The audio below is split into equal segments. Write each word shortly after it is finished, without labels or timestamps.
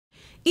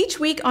Each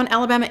week on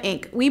Alabama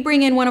Inc., we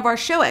bring in one of our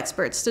show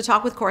experts to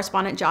talk with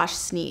correspondent Josh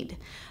Sneed.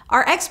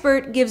 Our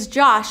expert gives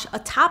Josh a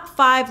top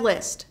 5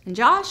 list, and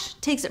Josh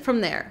takes it from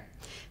there.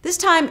 This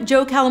time,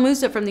 Joe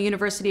Calamusa from the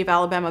University of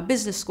Alabama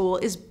Business School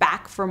is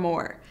back for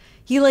more.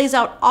 He lays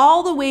out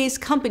all the ways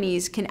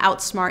companies can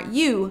outsmart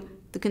you,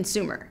 the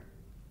consumer.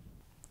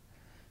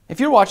 If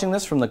you're watching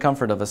this from the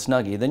comfort of a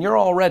Snuggie, then you're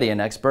already an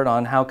expert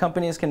on how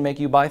companies can make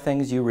you buy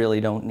things you really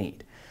don't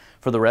need.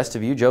 For the rest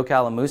of you, Joe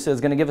Calamusa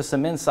is going to give us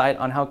some insight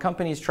on how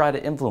companies try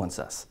to influence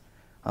us,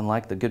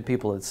 unlike the good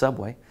people at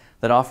Subway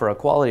that offer a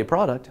quality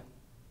product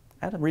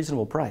at a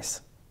reasonable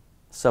price.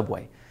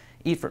 Subway.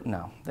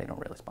 No, they don't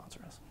really sponsor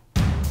us.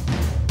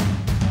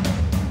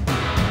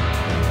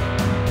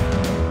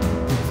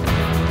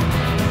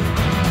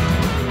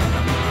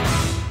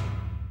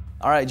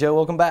 All right, Joe,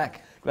 welcome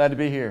back. Glad to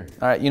be here.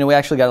 All right, we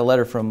actually got a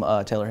letter from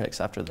Taylor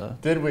Hicks after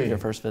your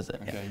first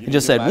visit. Okay. Yeah. You He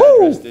just said, woo!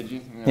 woo! Did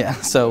you? Yeah,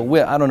 so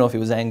I don't know if he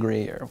was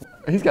angry or...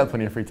 He's got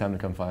plenty of free time to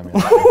come find me.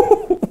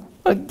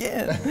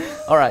 Again.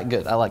 All right,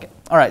 good. I like it.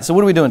 All right, so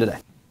what are we doing today?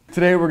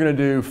 Today we're going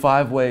to do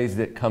 5 ways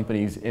that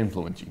companies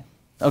influence you.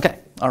 Okay.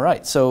 All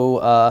right.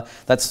 So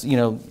that's,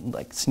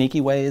 like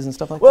sneaky ways and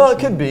stuff like that? Well, it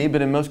could be,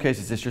 but in most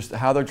cases it's just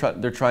how they're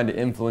trying to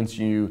influence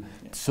you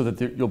so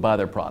that you'll buy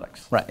their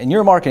products. Right. And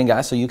you're a marketing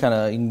guy, so you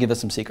can give us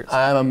some secrets.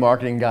 I'm a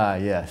marketing guy,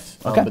 yes.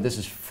 Okay. But this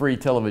is free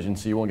television,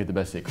 so you won't get the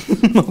best secrets.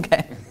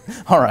 Okay.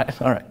 All right.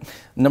 All right.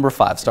 Number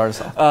 5, start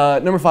us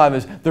off. Number 5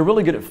 is they're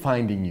really good at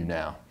finding you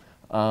now.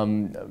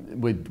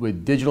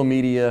 With digital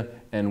media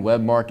and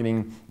web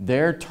marketing,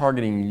 they're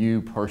targeting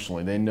you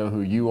personally. They know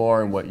who you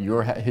are and what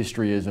your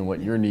history is and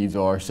what your needs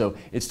are. So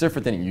it's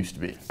different than it used to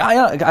be.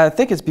 I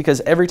think it's because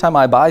every time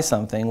I buy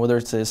something, whether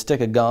it's a stick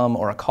of gum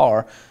or a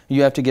car,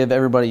 you have to give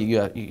everybody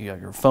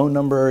your phone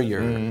number,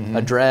 your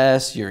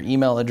address, your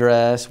email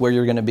address, where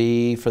you're going to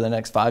be for the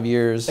next 5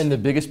 years. And the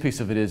biggest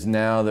piece of it is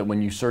now that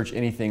when you search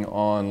anything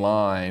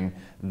online,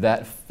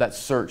 that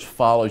search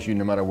follows you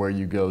no matter where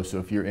you go. So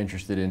if you're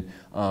interested in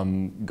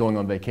going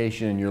on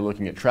vacation and you're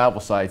looking at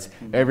travel sites,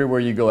 everywhere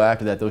you go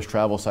after that, those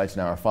travel sites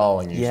now are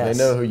following you. Yes.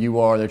 So they know who you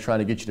are. They're trying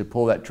to get you to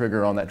pull that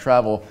trigger on that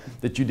travel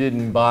that you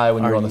didn't buy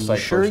when you were on the site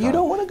Sure, first you time.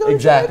 don't want to go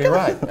Exactly to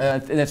right.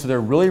 And so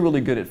they're really, really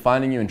good at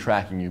finding you and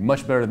tracking you,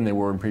 much better than they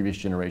were in previous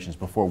generations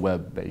before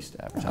web-based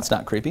advertising. That's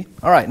not creepy.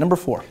 All right, number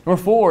 4.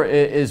 Number 4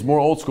 is more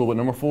old school, but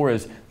number 4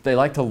 is they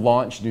like to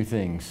launch new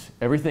things.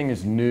 Everything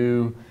is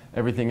new.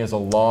 Everything is a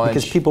launch.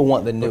 Because people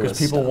want the newest Because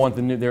people stuff. want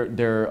the new.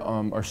 There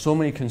are so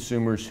many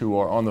consumers who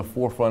are on the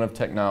forefront of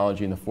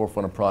technology and the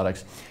forefront of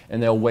products,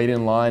 and they'll wait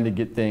in line to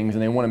get things,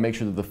 and they want to make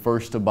sure they're the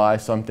first to buy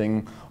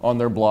something on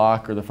their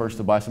block or the first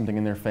to buy something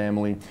in their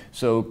family.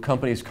 So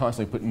companies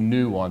constantly put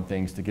new on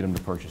things to get them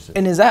to purchase it.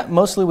 And is that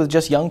mostly with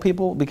just young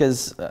people?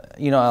 Because a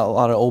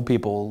lot of old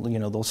people,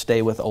 they'll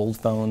stay with old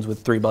phones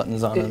with 3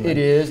 buttons on them. It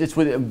is. It's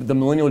with the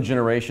millennial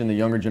generation, the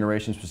younger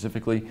generation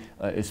specifically,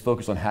 is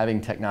focused on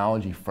having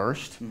technology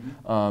first,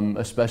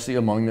 especially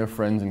among their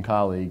friends and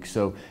colleagues.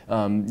 So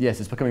yes,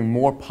 it's becoming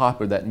more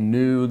popular.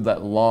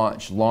 That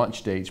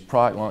launch dates,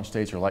 product launch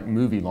dates are like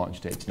movie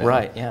launch dates now.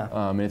 Right. Yeah.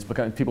 And it's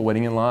becoming people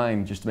waiting in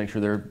line just to make sure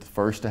they're the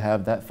first to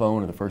have that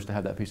phone or the first to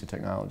have that piece of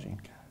technology.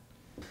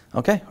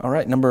 Okay. All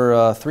right.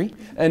 Number 3.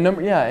 And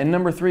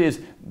number 3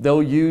 is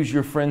they'll use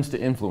your friends to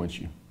influence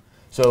you.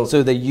 So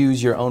they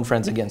use your own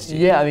friends against you.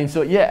 Yeah, I mean,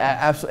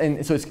 absolutely.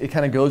 And so it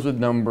kind of goes with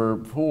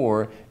number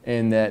 4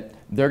 in that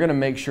they're going to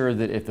make sure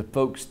that if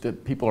the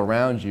people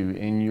around you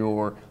in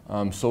your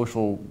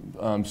social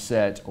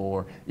set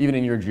or even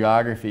in your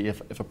geography,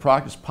 if a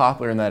product is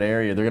popular in that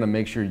area, they're going to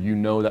make sure you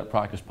know that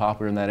product is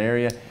popular in that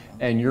area,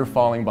 and you're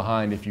falling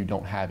behind if you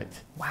don't have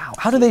it. Wow.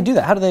 How do they do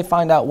that? How do they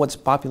find out what's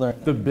popular?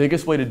 The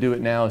biggest way to do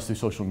it now is through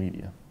social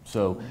media.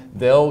 So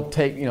they'll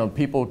take,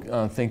 people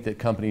think that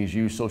companies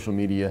use social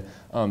media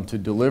to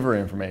deliver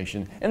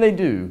information, and they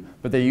do,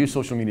 but they use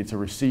social media to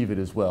receive it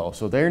as well.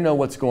 So they know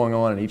what's going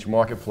on in each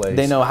marketplace.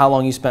 They know how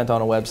long you spent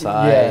on a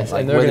website, yes,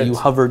 like whether you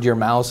hovered your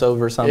mouse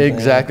over something.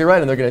 Exactly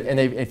right, and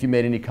if you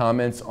made any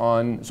comments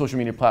on social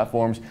media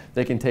platforms,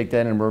 they can take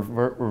that and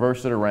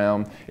reverse it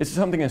around. It's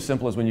something as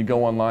simple as when you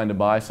go online to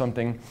buy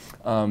something,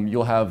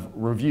 you'll have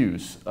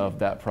reviews of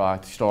that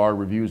product, star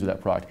reviews of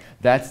that product.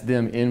 That's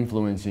them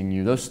influencing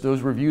you.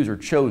 Those reviews are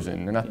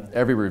chosen. They're not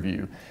every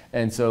review.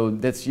 And so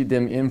that's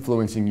them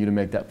influencing you to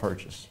make that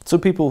purchase. So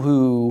people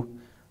who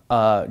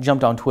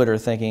jumped on Twitter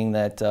thinking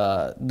that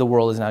the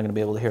world is now going to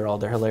be able to hear all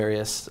their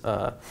hilarious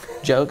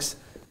jokes,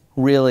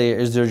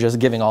 really they're just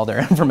giving all their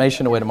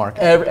information away to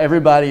market.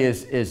 Everybody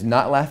is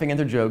not laughing at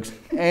their jokes,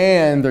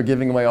 and they're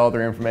giving away all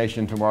their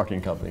information to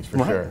marketing companies,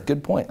 for sure.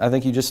 Good point. I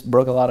think you just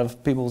broke a lot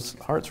of people's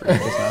hearts right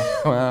just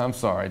now. Well, I'm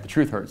sorry. The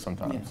truth hurts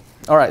sometimes.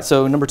 Yeah. All right,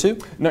 so number 2?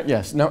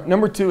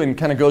 Number 2, and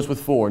kind of goes with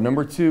 4.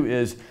 Number 2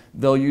 is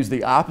they'll use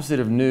the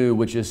opposite of new,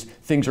 which is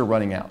things are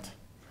running out.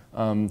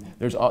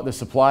 The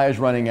supply is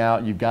running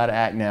out. You've got to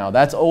act now.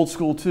 That's old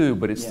school too,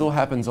 but it still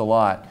happens a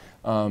lot.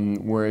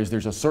 Whereas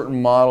there's a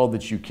certain model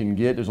that you can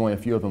get. There's only a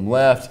few of them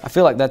left. I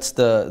feel like that's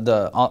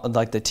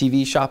like the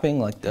TV shopping,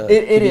 like the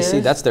it BBC.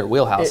 is. That's their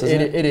wheelhouse,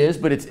 isn't it? It is,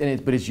 but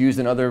it's used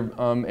in other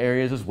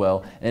areas as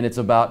well. And it's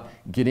about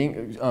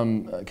getting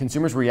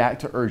consumers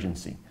react to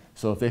urgency.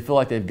 So if they feel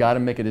like they've got to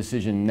make a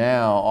decision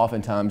now,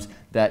 oftentimes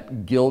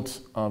that guilt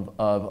of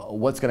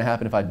what's going to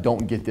happen if I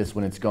don't get this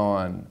when it's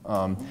gone.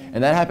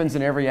 And that happens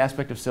in every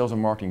aspect of sales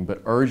and marketing,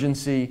 but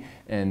urgency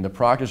and the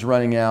product is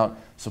running out,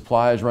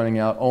 supply is running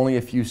out, only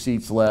a few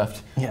seats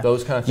left,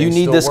 those kind of things.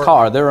 You need this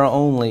car. There are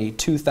only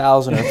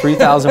 2,000 or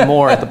 3,000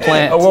 more at the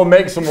plant. We'll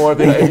make some more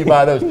if you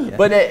buy those.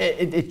 But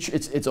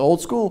it's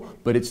old school,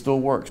 but it still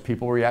works.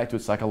 People react to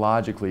it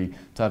psychologically,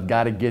 so I've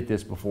got to get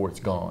this before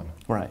it's gone.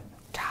 Right.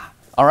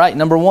 All right,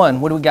 number one,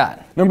 what do we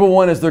got? Number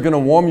one is they're going to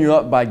warm you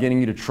up by getting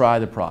you to try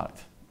the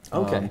product.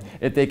 Okay.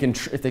 If they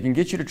can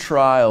get you to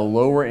try a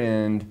lower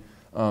end,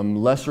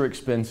 lesser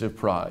expensive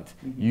product,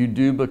 you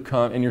do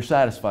become, and you're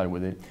satisfied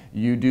with it,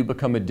 you do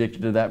become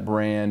addicted to that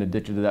brand,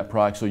 addicted to that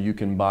product, so you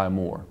can buy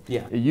more.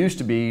 Yeah. It used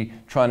to be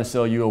trying to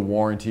sell you a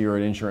warranty or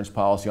an insurance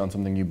policy on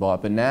something you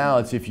bought, but now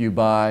it's if you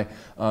buy,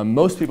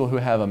 most people who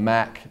have a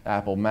Mac,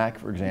 Apple Mac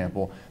for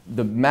example,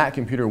 the Mac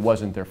computer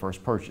wasn't their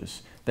first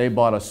purchase. They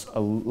bought a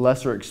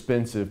lesser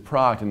expensive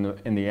product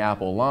in the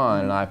Apple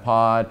line, an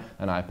iPod,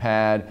 an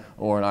iPad,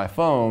 or an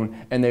iPhone,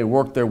 and they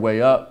worked their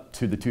way up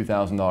to the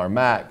 $2,000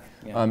 Mac.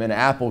 Yeah. And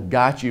Apple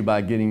got you by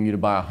getting you to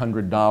buy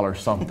 $100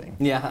 something.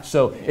 Yeah.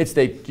 So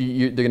they're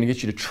going to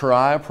get you to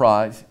try a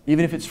product,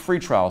 even if it's free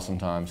trial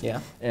sometimes.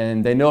 Yeah.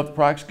 And they know if the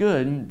product's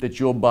good,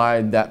 that you'll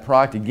buy that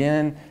product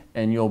again,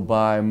 and you'll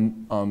buy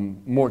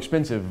more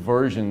expensive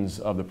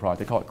versions of the product.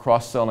 They call it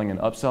cross-selling and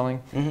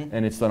upselling,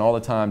 and it's done all the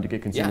time to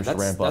get consumers to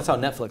ramp up. That's how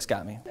Netflix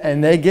got me.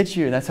 And they get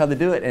you, and that's how they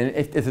do it. And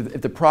if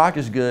the product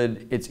is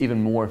good, it's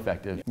even more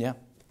effective. Yeah.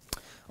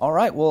 All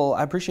right, well,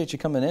 I appreciate you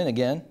coming in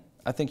again.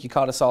 I think you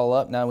caught us all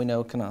up. Now we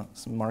know kind of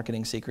some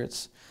marketing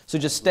secrets. So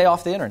just stay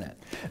off the internet.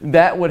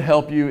 That would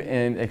help you,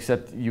 and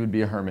except you would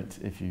be a hermit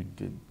if you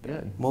did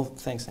that. Well,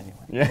 thanks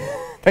anyway. Yeah.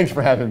 Thanks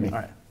for having me. All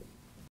right.